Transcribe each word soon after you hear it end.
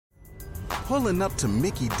Pulling up to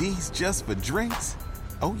Mickey D's just for drinks?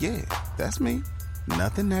 Oh yeah, that's me.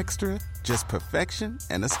 Nothing extra, just perfection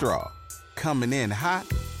and a straw. Coming in hot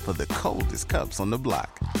for the coldest cups on the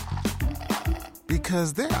block.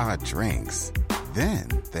 Because there are drinks. Then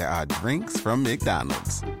there are drinks from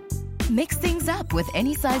McDonald's. Mix things up with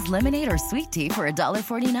any size lemonade or sweet tea for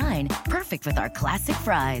 $1.49. Perfect with our classic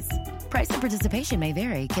fries. Price and participation may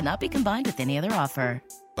vary. Cannot be combined with any other offer.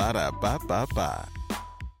 Ba-da-ba-ba-ba.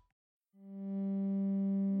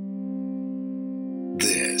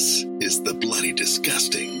 This is the Bloody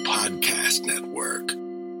Disgusting Podcast Network.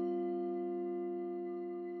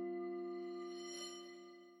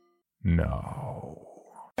 No.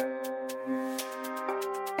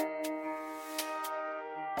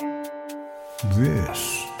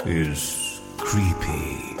 This is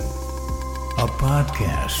Creepy, a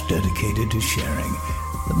podcast dedicated to sharing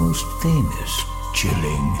the most famous,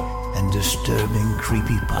 chilling, and disturbing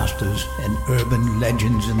creepypastas and urban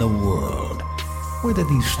legends in the world. Whether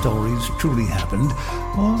these stories truly happened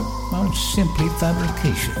or are simply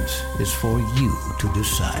fabrications is for you to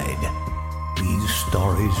decide. These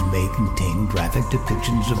stories may contain graphic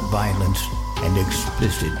depictions of violence and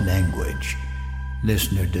explicit language.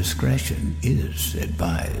 Listener discretion is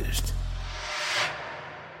advised.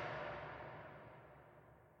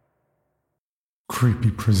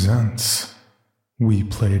 Creepy presents We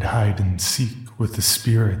Played Hide and Seek with the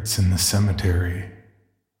Spirits in the Cemetary.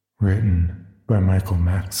 Written by Michael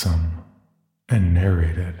Maxim and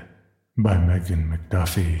narrated by Megan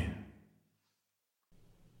McDuffie.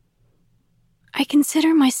 I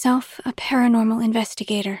consider myself a paranormal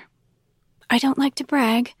investigator. I don't like to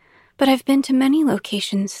brag, but I've been to many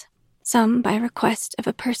locations, some by request of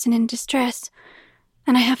a person in distress,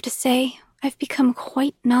 and I have to say I've become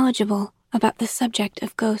quite knowledgeable about the subject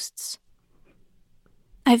of ghosts.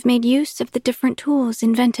 I've made use of the different tools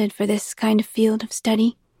invented for this kind of field of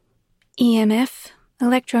study: EMF,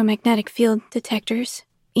 electromagnetic field detectors,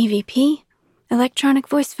 EVP, electronic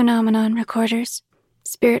voice phenomenon recorders,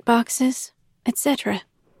 spirit boxes, etc.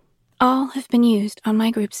 All have been used on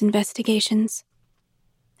my group's investigations.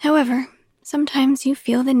 However, sometimes you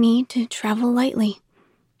feel the need to travel lightly.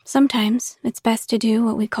 Sometimes it's best to do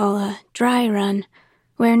what we call a dry run,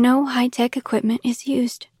 where no high-tech equipment is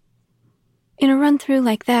used. In a run-through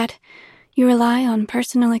like that, you rely on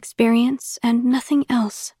personal experience and nothing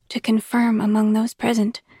else to confirm among those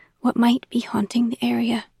present what might be haunting the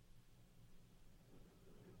area.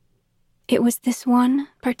 It was this one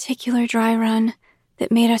particular dry run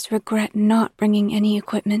that made us regret not bringing any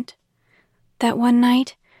equipment. That one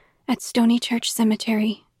night at Stony Church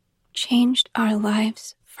Cemetery changed our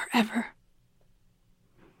lives forever.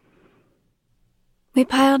 We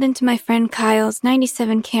piled into my friend Kyle's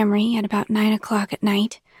 97 Camry at about 9 o'clock at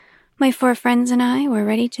night. My 4 friends and I were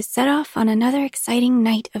ready to set off on another exciting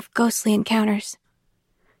night of ghostly encounters.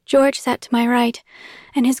 George sat to my right,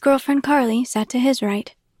 and his girlfriend Carly sat to his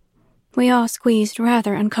right. We all squeezed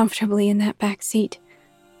rather uncomfortably in that back seat.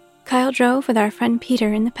 Kyle drove with our friend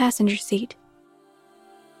Peter in the passenger seat.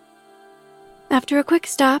 After a quick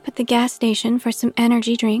stop at the gas station for some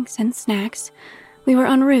energy drinks and snacks, we were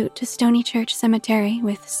en route to Stony Church Cemetery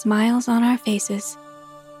with smiles on our faces.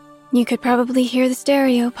 You could probably hear the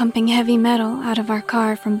stereo pumping heavy metal out of our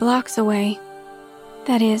car from blocks away.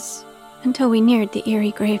 That is, until we neared the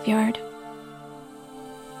eerie graveyard.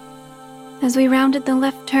 As we rounded the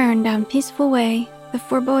left turn down Peaceful Way, the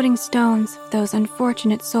foreboding stones of those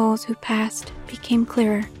unfortunate souls who passed became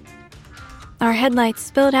clearer. Our headlights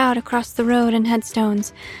spilled out across the road and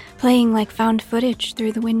headstones, playing like found footage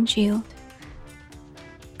through the windshield.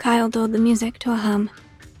 Kyle dulled the music to a hum.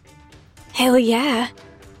 Hell yeah!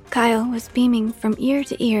 Kyle was beaming from ear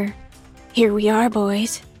to ear. Here we are,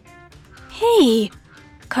 boys. Hey!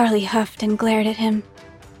 Carly huffed and glared at him.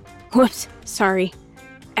 Whoops, sorry.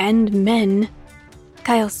 And men.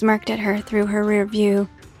 Kyle smirked at her through her rear view.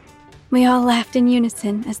 We all laughed in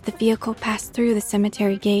unison as the vehicle passed through the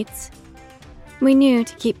cemetery gates. We knew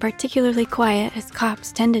to keep particularly quiet as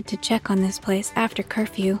cops tended to check on this place after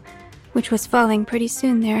curfew, which was falling pretty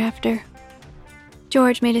soon thereafter.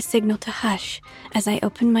 George made a signal to hush as I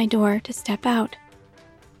opened my door to step out.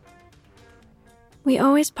 We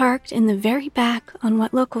always parked in the very back on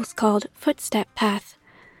what locals called Footstep Path,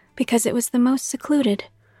 because it was the most secluded,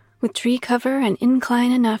 with tree cover and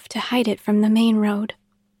incline enough to hide it from the main road.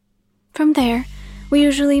 From there, we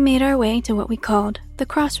usually made our way to what we called the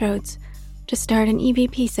Crossroads to start an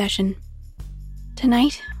EVP session.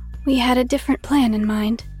 Tonight, we had a different plan in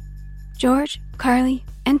mind. George, Carly,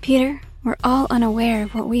 and Peter were all unaware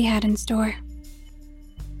of what we had in store.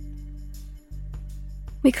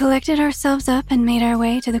 We collected ourselves up and made our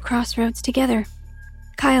way to the crossroads together.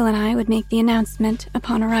 Kyle and I would make the announcement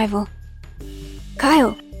upon arrival.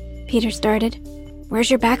 "Kyle," Peter started,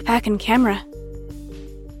 "where's your backpack and camera?"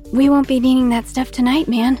 "We won't be needing that stuff tonight,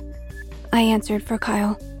 man," I answered for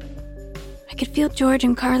Kyle. I could feel George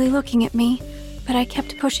and Carly looking at me, but I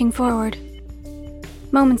kept pushing forward.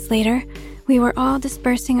 Moments later, we were all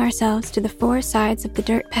dispersing ourselves to the four sides of the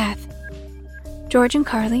dirt path. George and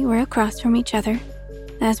Carly were across from each other,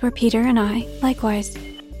 as were Peter and I, likewise.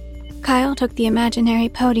 Kyle took the imaginary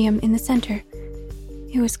podium in the center.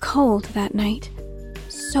 It was cold that night.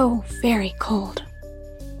 So very cold.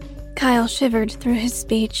 Kyle shivered through his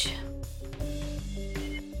speech.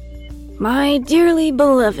 "My dearly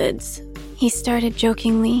beloveds," he started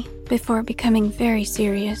jokingly before becoming very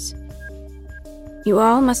serious. "You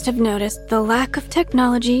all must have noticed the lack of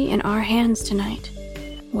technology in our hands tonight.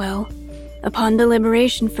 Well, upon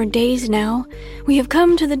deliberation for days now, we have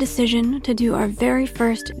come to the decision to do our very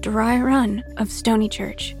first dry run of Stony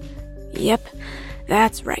Church. Yep,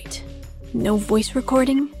 that's right. No voice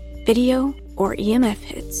recording, video, or EMF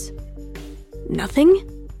hits." "Nothing?"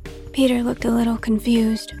 Peter looked a little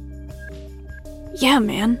confused. "Yeah,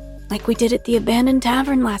 man, like we did at the abandoned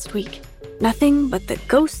tavern last week. Nothing but the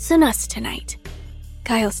ghosts and us tonight,"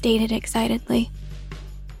 Kyle stated excitedly.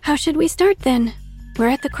 "How should we start then? We're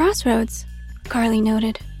at the crossroads," Carly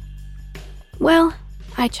noted. "Well,"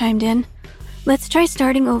 I chimed in, "let's try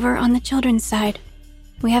starting over on the children's side.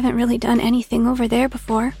 We haven't really done anything over there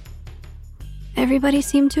before." Everybody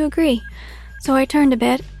seemed to agree, so I turned a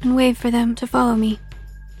bit and waved for them to follow me.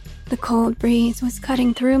 The cold breeze was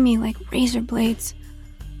cutting through me like razor blades.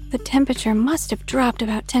 The temperature must have dropped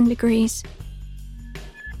about 10 degrees.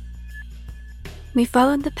 We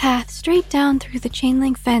followed the path straight down through the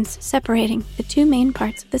chain-link fence separating the two main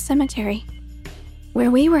parts of the cemetery.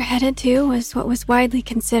 Where we were headed to was what was widely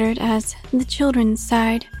considered as the children's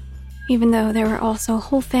side, even though there were also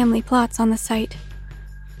whole family plots on the site.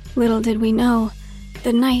 Little did we know,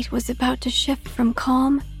 the night was about to shift from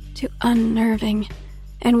calm to unnerving,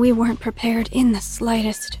 and we weren't prepared in the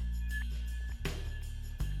slightest.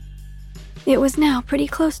 It was now pretty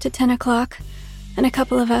close to 10 o'clock, and a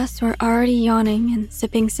couple of us were already yawning and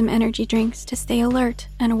sipping some energy drinks to stay alert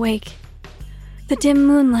and awake. The dim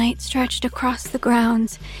moonlight stretched across the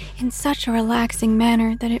grounds in such a relaxing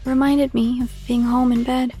manner that it reminded me of being home in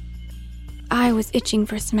bed. I was itching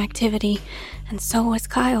for some activity, and so was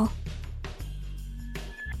Kyle.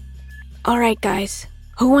 "All right, guys,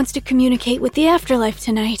 who wants to communicate with the afterlife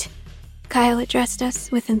tonight?" Kyle addressed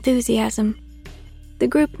us with enthusiasm. The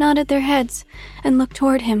group nodded their heads and looked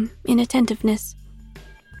toward him in attentiveness.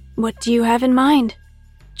 "What do you have in mind?"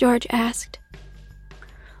 George asked.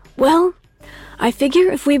 "Well, I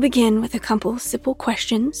figure if we begin with a couple simple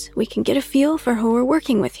questions, we can get a feel for who we're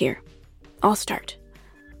working with here. I'll start."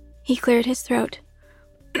 He cleared his throat.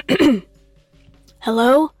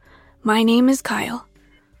 "Hello, my name is Kyle.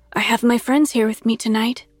 I have my friends here with me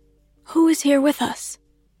tonight. Who is here with us?"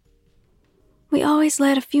 We always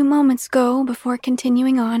let a few moments go before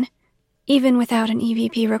continuing on, even without an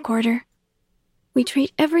EVP recorder. We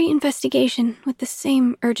treat every investigation with the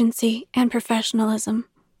same urgency and professionalism.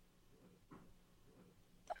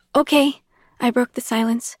 "Okay," I broke the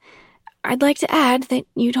silence. "I'd like to add that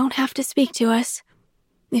you don't have to speak to us.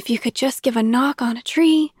 If you could just give a knock on a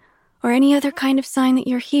tree, or any other kind of sign that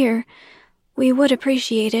you're here, we would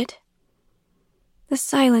appreciate it." The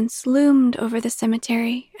silence loomed over the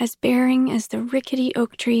cemetery, as barren as the rickety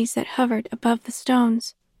oak trees that hovered above the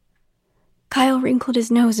stones. Kyle wrinkled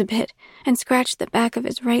his nose a bit and scratched the back of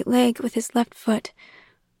his right leg with his left foot.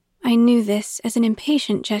 I knew this as an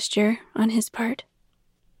impatient gesture on his part.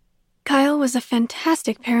 Kyle was a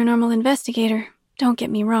fantastic paranormal investigator, don't get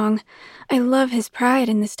me wrong. I love his pride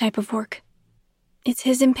in this type of work. It's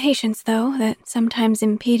his impatience, though, that sometimes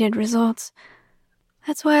impeded results.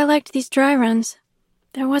 That's why I liked these dry runs.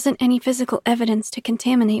 There wasn't any physical evidence to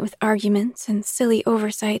contaminate with arguments and silly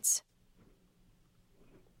oversights.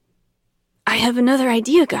 "I have another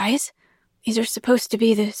idea, guys. These are supposed to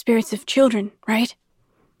be the spirits of children, right?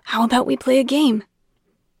 How about we play a game?"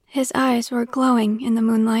 His eyes were glowing in the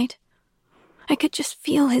moonlight. I could just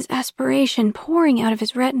feel his aspiration pouring out of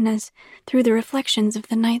his retinas through the reflections of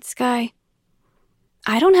the night sky.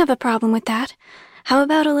 "I don't have a problem with that. How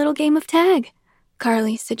about a little game of tag?"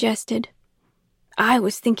 Carly suggested. "I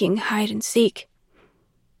was thinking hide and seek."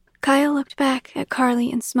 Kyle looked back at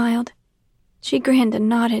Carly and smiled. She grinned and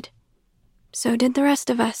nodded. So did the rest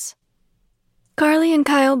of us. Carly and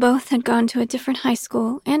Kyle both had gone to a different high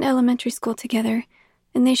school and elementary school together,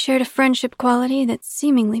 and they shared a friendship quality that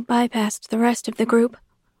seemingly bypassed the rest of the group.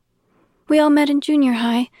 We all met in junior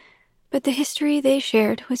high, but the history they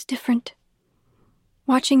shared was different.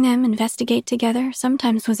 Watching them investigate together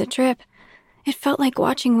sometimes was a trip. It felt like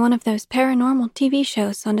watching one of those paranormal TV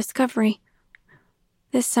shows on Discovery.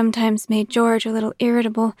 This sometimes made George a little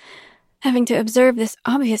irritable, having to observe this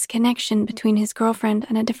obvious connection between his girlfriend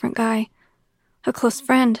and a different guy. A close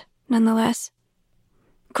friend, nonetheless.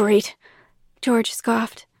 "Great," George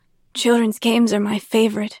scoffed. "Children's games are my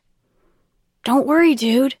favorite." "Don't worry,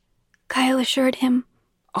 dude," Kyle assured him.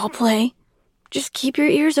 "I'll play. Just keep your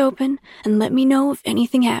ears open and let me know if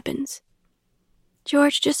anything happens."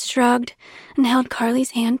 George just shrugged and held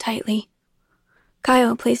Carly's hand tightly.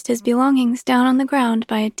 Kyle placed his belongings down on the ground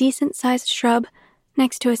by a decent-sized shrub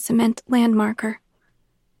next to a cement landmarker.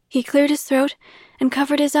 He cleared his throat and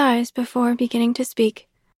covered his eyes before beginning to speak.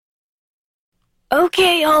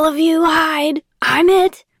 "Okay, all of you, hide. I'm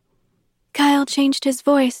it." Kyle changed his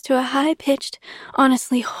voice to a high-pitched,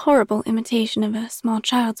 honestly horrible imitation of a small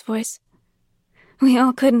child's voice. We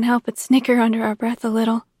all couldn't help but snicker under our breath a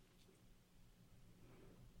little.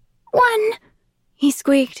 "1," he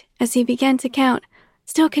squeaked as he began to count,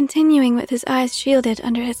 still continuing with his eyes shielded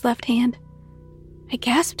under his left hand. I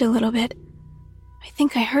gasped a little bit. I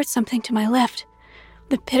think I heard something to my left.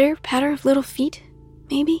 The pitter-patter of little feet,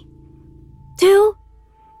 maybe? 2.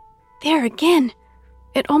 There again.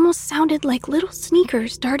 It almost sounded like little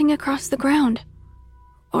sneakers darting across the ground.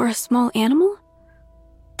 Or a small animal?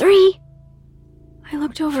 3. I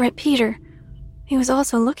looked over at Peter. He was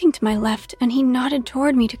also looking to my left, and he nodded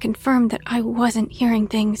toward me to confirm that I wasn't hearing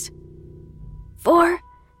things. 4,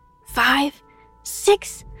 5,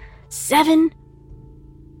 6, 7.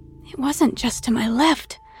 It wasn't just to my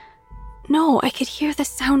left. No, I could hear the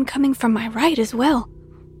sound coming from my right as well.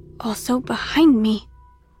 Also behind me.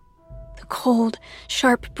 The cold,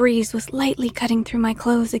 sharp breeze was lightly cutting through my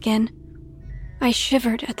clothes again. I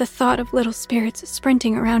shivered at the thought of little spirits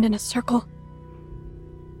sprinting around in a circle.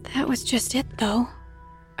 That was just it, though.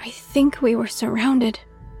 I think we were surrounded.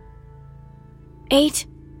 8,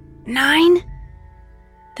 9.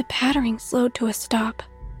 The pattering slowed to a stop.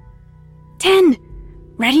 10.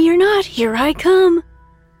 Ready or not, here I come.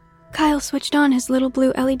 Kyle switched on his little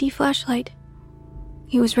blue LED flashlight.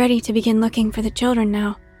 He was ready to begin looking for the children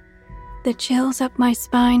now. The chills up my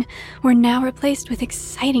spine were now replaced with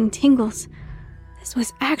exciting tingles. This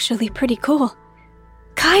was actually pretty cool.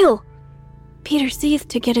 "Kyle!" Peter seethed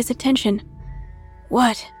to get his attention.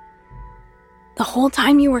 "What?" "The whole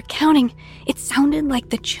time you were counting, it sounded like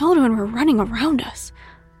the children were running around us.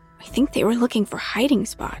 I think they were looking for hiding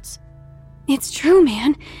spots." "It's true,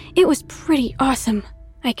 man. It was pretty awesome,"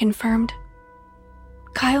 I confirmed.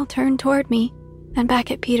 Kyle turned toward me and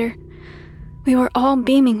back at Peter. We were all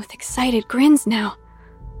beaming with excited grins now.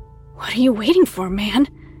 "What are you waiting for, man?"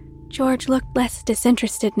 George looked less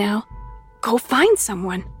disinterested now. "Go find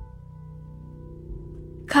someone."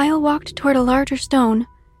 Kyle walked toward a larger stone,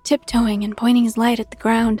 tiptoeing and pointing his light at the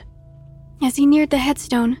ground. As he neared the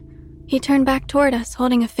headstone, he turned back toward us,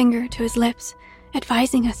 holding a finger to his lips,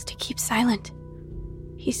 advising us to keep silent.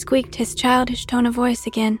 He squeaked his childish tone of voice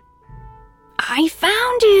again. "I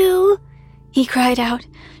found you!" he cried out,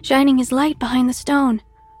 shining his light behind the stone.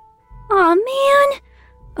 "Aw, man!"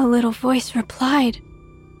 a little voice replied.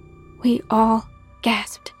 We all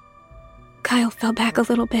gasped. Kyle fell back a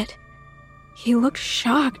little bit. He looked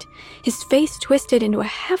shocked, his face twisted into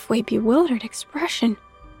a halfway bewildered expression.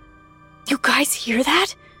 "You guys hear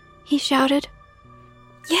that?" he shouted.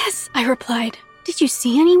 "Yes," I replied. "Did you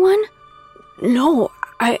see anyone?" "No,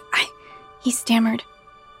 I he stammered.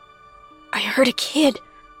 "I heard a kid,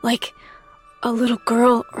 like a little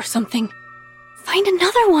girl or something." "Find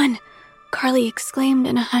another one!" Carly exclaimed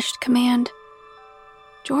in a hushed command.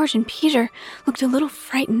 George and Peter looked a little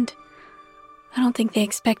frightened. I don't think they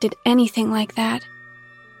expected anything like that.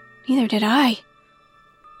 Neither did I.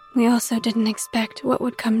 We also didn't expect what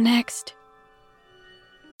would come next.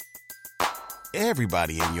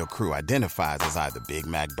 Everybody in your crew identifies as either Big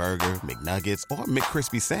Mac Burger, McNuggets, or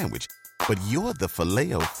McCrispy Sandwich. But you're the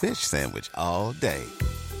Filet-O-Fish Sandwich all day.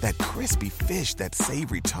 That crispy fish, that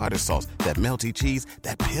savory tartar sauce, that melty cheese,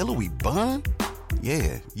 that pillowy bun.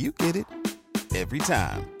 Yeah, you get it. Every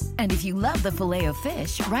time. And if you love the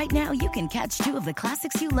Filet-O-Fish, right now you can catch two of the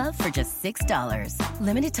classics you love for just $6.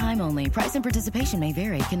 Limited time only. Price and participation may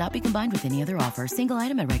vary. Cannot be combined with any other offer. Single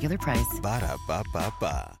item at regular price.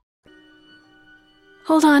 Ba-da-ba-ba-ba.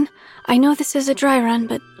 "Hold on. I know this is a dry run,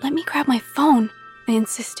 but let me grab my phone," I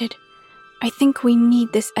insisted. "I think we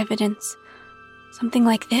need this evidence. Something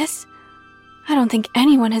like this? I don't think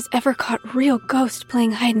anyone has ever caught real ghosts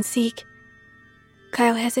playing hide and seek."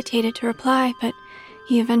 Kyle hesitated to reply, but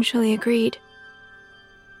he eventually agreed.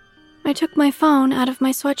 I took my phone out of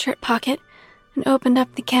my sweatshirt pocket and opened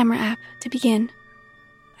up the camera app to begin.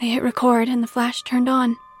 I hit record and the flash turned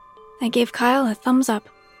on. I gave Kyle a thumbs up.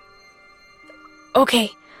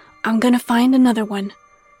 "Okay, I'm gonna find another one.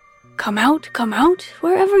 Come out,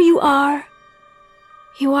 wherever you are."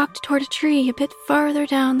 He walked toward a tree a bit farther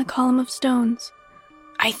down the column of stones.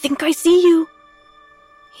 "I think I see you."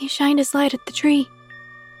 He shined his light at the tree.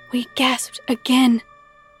 We gasped again.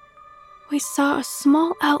 We saw a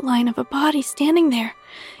small outline of a body standing there,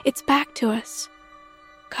 its back to us.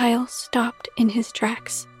 Kyle stopped in his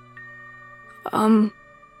tracks.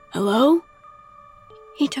 Hello?"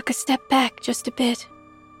 He took a step back just a bit.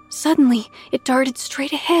 Suddenly, it darted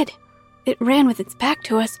straight ahead. It ran with its back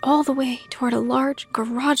to us all the way toward a large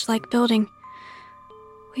garage-like building.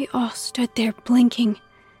 We all stood there blinking.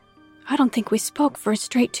 I don't think we spoke for a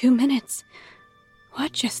straight 2 minutes.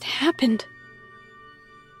 What just happened?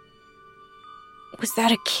 "Was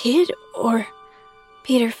that a kid, or—"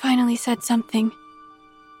 Peter finally said something.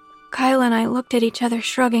 Kyle and I looked at each other,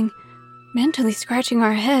 shrugging, mentally scratching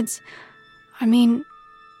our heads. I mean,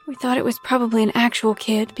 we thought it was probably an actual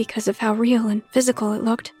kid because of how real and physical it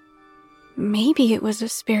looked. Maybe it was a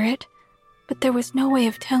spirit, but there was no way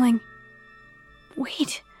of telling.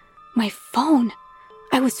 Wait, my phone.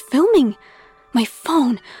 I was filming. My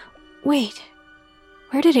phone. Wait,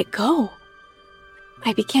 where did it go?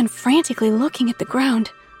 I began frantically looking at the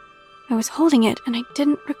ground. I was holding it, and I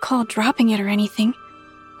didn't recall dropping it or anything.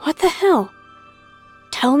 What the hell?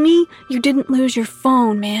 "Tell me you didn't lose your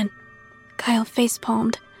phone, man." Kyle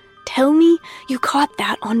facepalmed. "Tell me you caught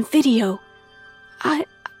that on video."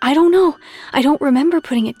 I don't know. I don't remember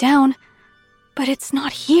putting it down. But it's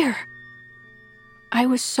not here. I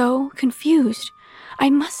was so confused. I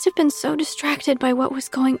must have been so distracted by what was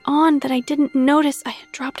going on that I didn't notice I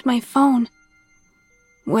had dropped my phone.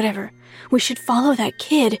 "Whatever. We should follow that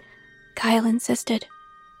kid," Kyle insisted.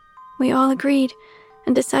 We all agreed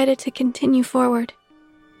and decided to continue forward.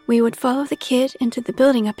 We would follow the kid into the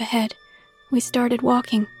building up ahead. We started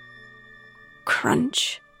walking.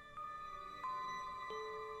 Crunch.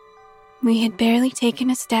 We had barely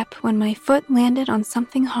taken a step when my foot landed on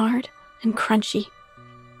something hard and crunchy.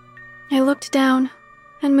 I looked down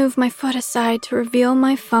and moved my foot aside to reveal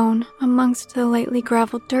my phone amongst the lightly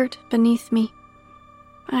graveled dirt beneath me.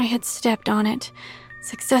 I had stepped on it,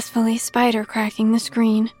 successfully spider-cracking the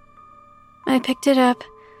screen. I picked it up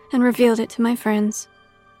and revealed it to my friends.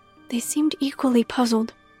 They seemed equally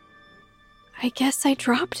puzzled. I guess I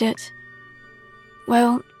dropped it.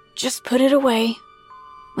 "Well, just put it away.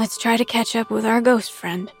 Let's try to catch up with our ghost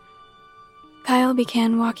friend." Kyle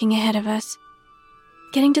began walking ahead of us.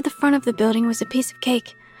 Getting to the front of the building was a piece of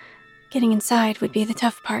cake. Getting inside would be the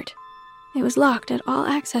tough part. It was locked at all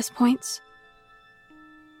access points.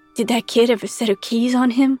 "Did that kid have a set of keys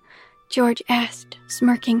on him?" George asked,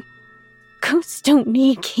 smirking. "Ghosts don't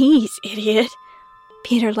need keys, idiot."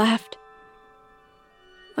 Peter laughed.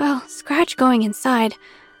 "Well, scratch going inside.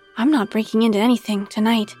 I'm not breaking into anything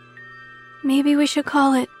tonight." "Maybe we should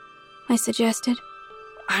call it," I suggested.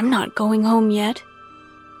 "I'm not going home yet."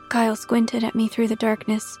 Kyle squinted at me through the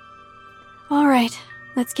darkness. "All right,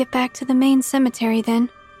 let's get back to the main cemetery then."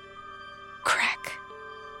 Crack.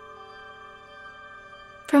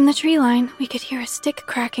 From the tree line, we could hear a stick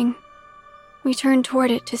cracking. We turned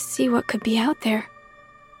toward it to see what could be out there.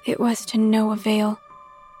 It was to no avail.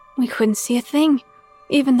 We couldn't see a thing.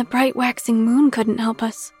 Even the bright waxing moon couldn't help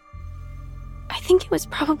us. "I think it was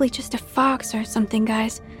probably just a fox or something,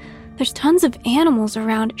 guys. There's tons of animals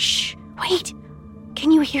around." "Shh, wait!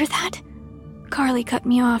 Can you hear that?" Carly cut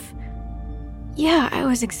me off. "Yeah, I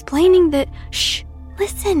was explaining that—" "Shh,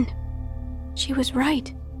 listen!" She was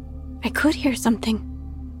right. I could hear something.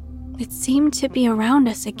 It seemed to be around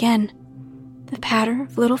us again. The patter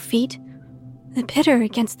of little feet, the pitter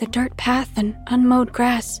against the dirt path and unmowed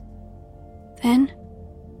grass. Then,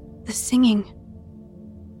 the singing.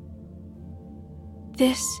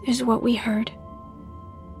 This is what we heard.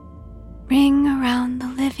 "Ring around the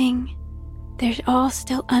living, they're all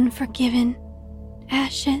still unforgiven.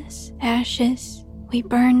 Ashes, ashes, we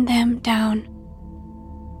burn them down."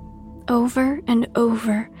 Over and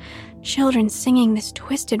over, children singing this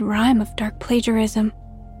twisted rhyme of dark plagiarism.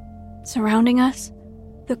 Surrounding us,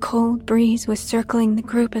 the cold breeze was circling the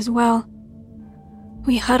group as well.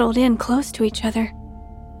 We huddled in close to each other.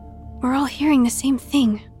 "We're all hearing the same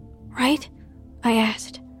thing, right?" I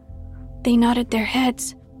asked. They nodded their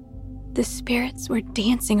heads. The spirits were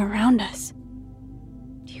dancing around us.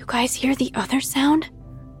 "Do you guys hear the other sound?"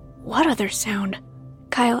 "What other sound?"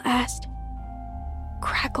 Kyle asked.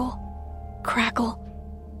 Crackle, crackle.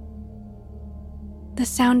 The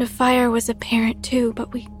sound of fire was apparent too,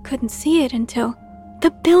 but we couldn't see it until... "The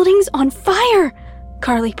building's on fire!"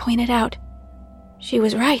 Carly pointed out. She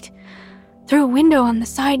was right. Through a window on the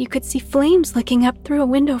side, you could see flames licking up through a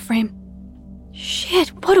window frame. Shit,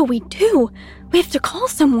 what do we do? We have to call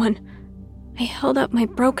someone. I held up my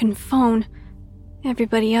broken phone.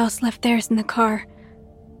 Everybody else left theirs in the car.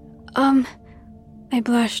 I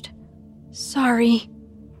blushed. Sorry.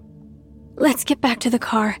 Let's get back to the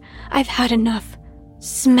car. I've had enough.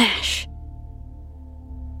 Smash.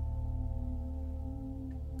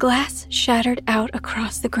 Glass shattered out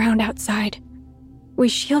across the ground outside. We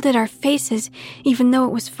shielded our faces, even though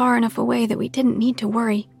it was far enough away that we didn't need to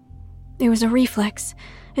worry. It was a reflex,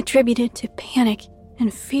 attributed to panic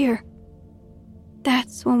and fear.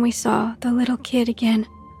 That's when we saw the little kid again.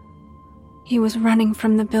 He was running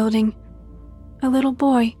from the building. A little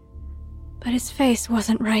boy, but his face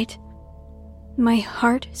wasn't right. My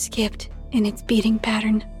heart skipped in its beating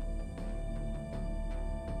pattern.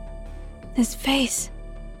 His face,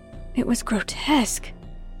 it was grotesque.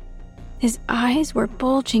 His eyes were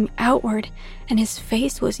bulging outward, and his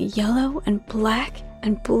face was yellow and black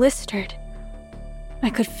and blistered. I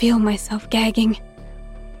could feel myself gagging.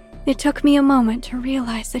 It took me a moment to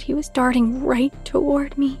realize that he was darting right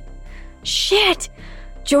toward me. "Shit!"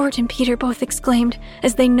 George and Peter both exclaimed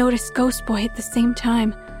as they noticed Ghost Boy at the same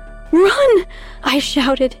time. "Run!" I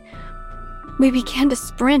shouted. We began to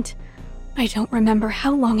sprint. I don't remember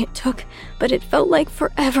how long it took, but it felt like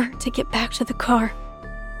forever to get back to the car.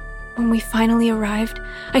 When we finally arrived,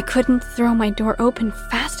 I couldn't throw my door open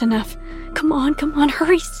fast enough. Come on,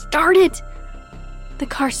 hurry, start it! The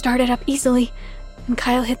car started up easily, and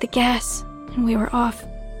Kyle hit the gas, and we were off.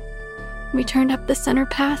 We turned up the center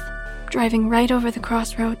path, driving right over the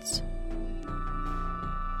crossroads.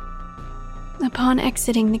 Upon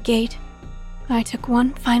exiting the gate, I took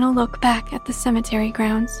one final look back at the cemetery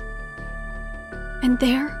grounds. And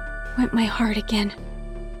there went my heart again.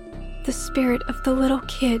 The spirit of the little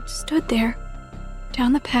kid stood there,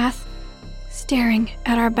 down the path, staring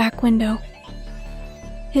at our back window.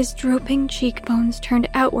 His drooping cheekbones turned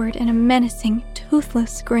outward in a menacing,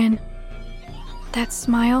 toothless grin. That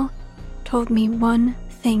smile told me one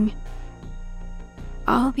thing.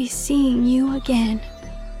 I'll be seeing you again.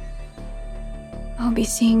 I'll be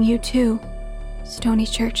seeing you too, Stony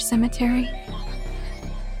Church Cemetery.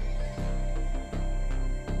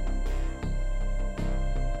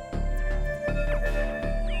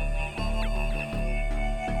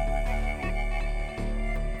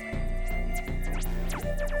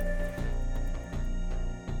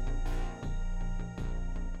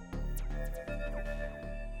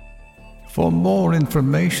 For more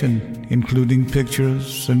information, including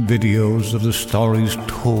pictures and videos of the stories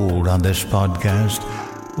told on this podcast,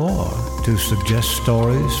 or to suggest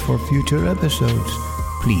stories for future episodes,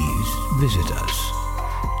 please visit us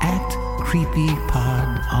at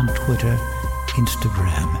CreepyPod on Twitter,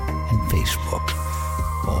 Instagram, and Facebook,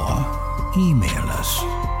 or email us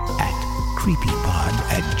at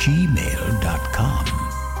creepypod@gmail.com.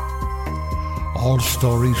 All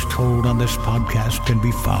stories told on this podcast can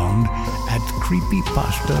be found at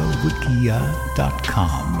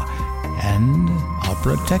creepypastawikia.com and are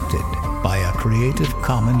protected by a Creative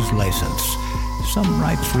Commons license. Some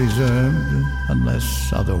rights reserved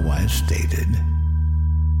unless otherwise stated.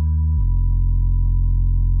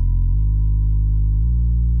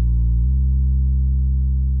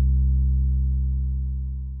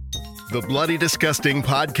 The Bloody Disgusting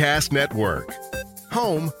Podcast Network.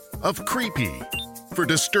 Home of Creepy. For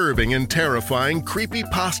disturbing and terrifying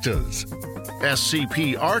creepypastas.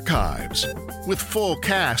 SCP Archives. With full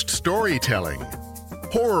cast storytelling.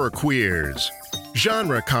 Horror Queers.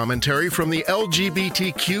 Genre commentary from the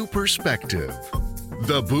LGBTQ perspective.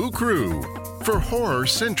 The Boo Crew. For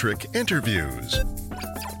horror-centric interviews.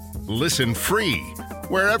 Listen free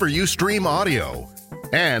wherever you stream audio.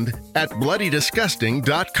 And at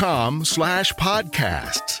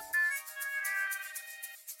bloodydisgusting.com/podcasts.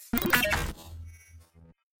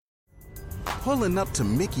 Pulling up to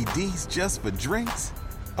Mickey D's just for drinks?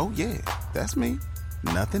 Oh yeah, that's me.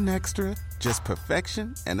 Nothing extra, just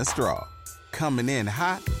perfection and a straw. Coming in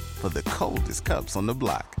hot for the coldest cups on the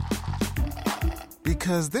block.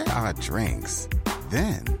 Because there are drinks.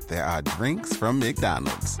 Then there are drinks from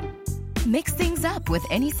McDonald's. Mix things up with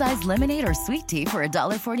any size lemonade or sweet tea for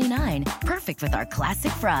 $1.49. Perfect with our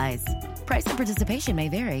classic fries. Price and participation may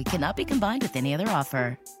vary. Cannot be combined with any other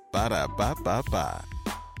offer. Ba-da-ba-ba-ba.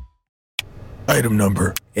 Item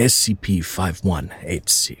number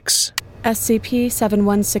SCP-5186.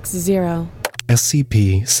 SCP-7160.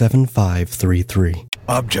 SCP-7533.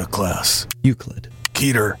 Object class Euclid.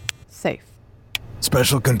 Keter. Safe.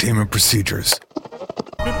 Special containment procedures.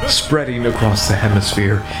 Spreading across the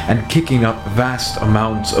hemisphere and kicking up vast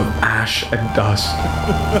amounts of ash and dust.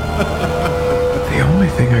 The only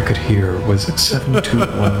thing I could hear was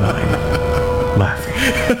 7219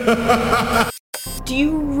 laughing. Do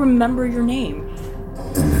you remember your name?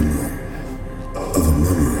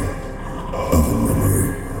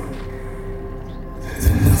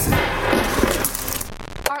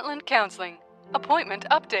 Heartland Counseling. Appointment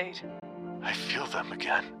update. I feel them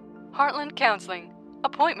again. Heartland Counseling.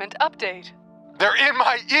 Appointment update. They're in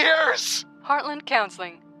my ears! Heartland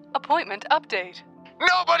Counseling. Appointment update.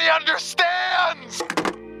 Nobody understands!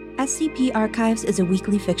 SCP Archives is a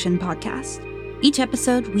weekly fiction podcast. Each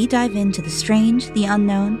episode, we dive into the strange, the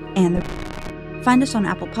unknown, and the... Find us on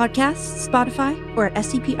Apple Podcasts, Spotify, or at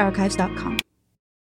scparchives.com.